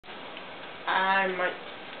I might.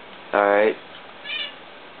 Alright.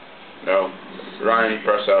 No. Ryan,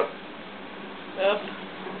 press up. Up.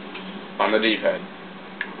 On the D-pad.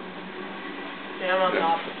 Yeah, I'm on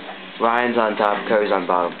top. Ryan's on top, Curry's on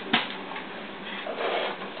bottom.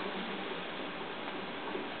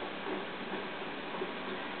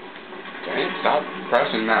 Okay, stop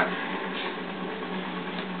pressing that.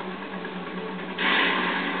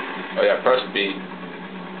 Oh yeah, press B.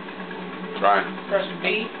 Ryan. Press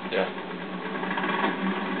B. Yeah.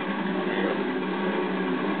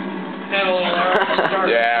 Had a little early start.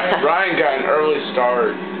 Yeah, Ryan got an early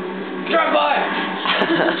start. Drive by!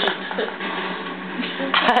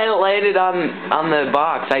 I landed on the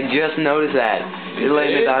box. I just noticed that. It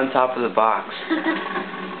landed on top of the box.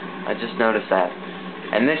 I just noticed that.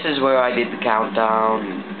 And this is where I did the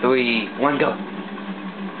countdown. 3, 1, go.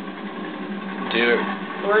 2,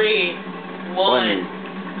 3, 1,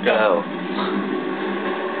 go.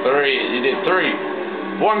 3. You did 3.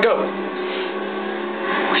 1, go.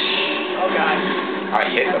 Oh god. I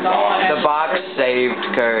hit the box. The box saved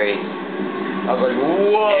Curry. I was like,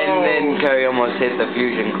 whoa. And then Curry almost hit the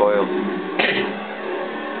fusion coil.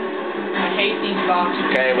 I hate these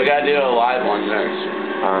boxes. Okay, we gotta do a live one next.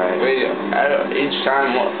 Alright. Each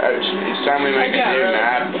time we make a new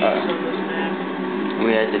map.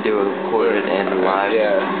 We had to do a recorded and a live.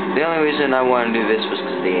 Yeah. The only reason I wanted to do this was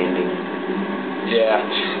because of the ending. Yeah.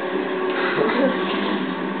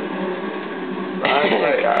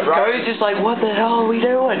 Curry's just like, what the hell are we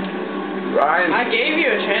doing? Ryan. I gave you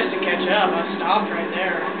a chance to catch up. I stopped right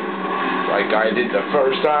there. Like I did the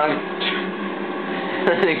first time.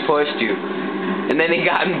 He pushed you. And then he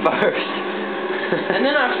got in first. And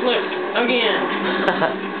then I flipped again.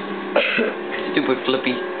 Stupid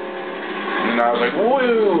flippy. And then I was like,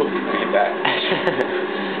 woo! I hit that.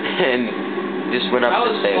 And just went up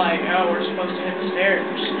the stairs. I was like, oh, we're supposed to hit the stairs.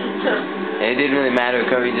 And it didn't really matter.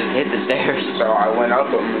 Curry just hit the stairs. So I went up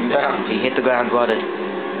them and down. He hit the ground running.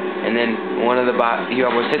 And then one of the he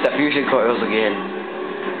almost hit the fusion coils again.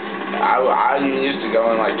 I used to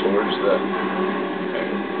go in like towards the.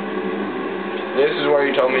 This is where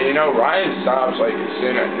you told me, you know, Ryan stops like as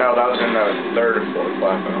soon as. No, that was in the 3rd or 4th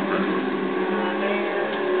lap. I don't remember.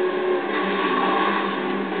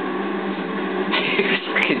 You're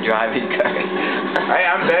fucking driving, Curry. Hey,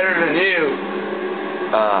 I'm better than you.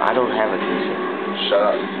 I don't have a decent. Shut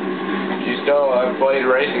up. You still played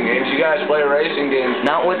racing games. You guys play racing games.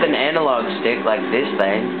 Not with an analog stick like this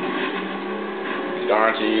thing. You don't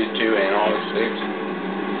have to use 2 analog sticks.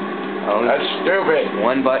 Oh, that's stupid.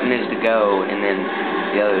 One button is to go, and then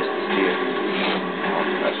the other is to steer.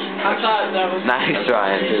 I thought that was nice,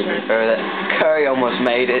 Ryan. Curry almost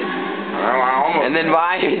made it. And then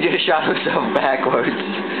Ryan just shot himself backwards.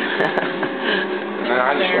 And then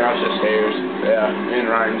I just went up the stairs. Yeah, me and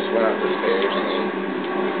Ryan just went up the stairs and then.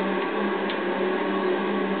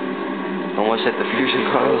 Almost hit the fusion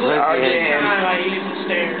coils again. I used the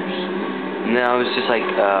stairs. And then I was just like,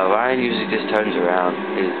 Ryan usually just turns around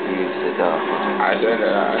and he said, oh. I said it,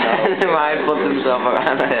 I know. And then Ryan flipped himself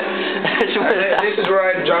around. This is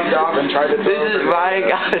where I jumped off and tried to throw This is Ryan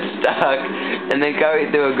got stuck, and then Curry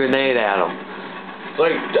threw a grenade at him. It's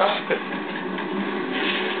like,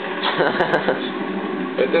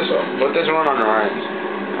 put this one on Ryan's.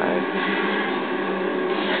 Alright.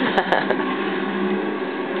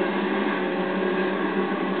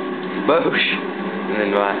 Boosh! And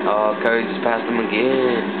then Ryan, oh, Curry just passed him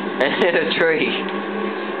again. And hit a tree.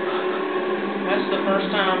 That's the first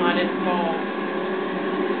time I didn't fall.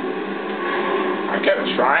 I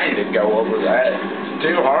kept trying to go over that. It's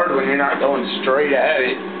too hard when you're not going straight at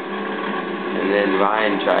it. And then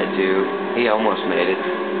Ryan tried to. He almost made it.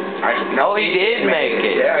 No, he did make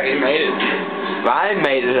it. Yeah, he made it. Ryan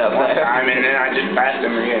made it up One there. time, and then I just passed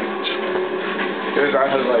him again. Because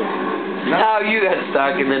I was like, no. Now you got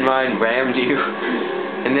stuck, and then Ryan rammed you.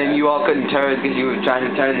 And then you all couldn't turn because you were trying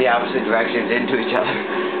to turn the opposite directions into each other.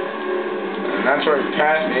 And that's where he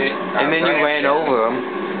passed me. And then you ran over him.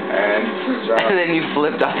 And then you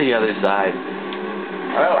flipped on the other side.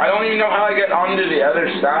 I don't even know how I got onto the other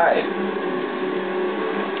side.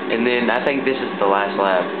 And then I think this is the last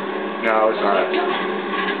lap. No, it's not.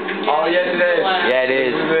 Oh, yes it is. Yeah, it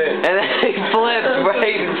is. And then he flipped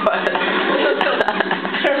right in front.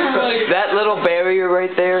 That little barrier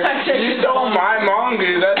right there. You stole my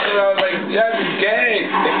mongoose. That's what I was like, that's gay.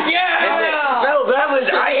 Yeah! No, that was,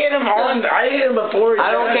 I hit him before he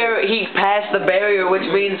I don't care, he passed the barrier, which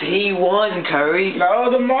means he won, Curry.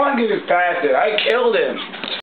 No, the mongoose passed it. I killed him.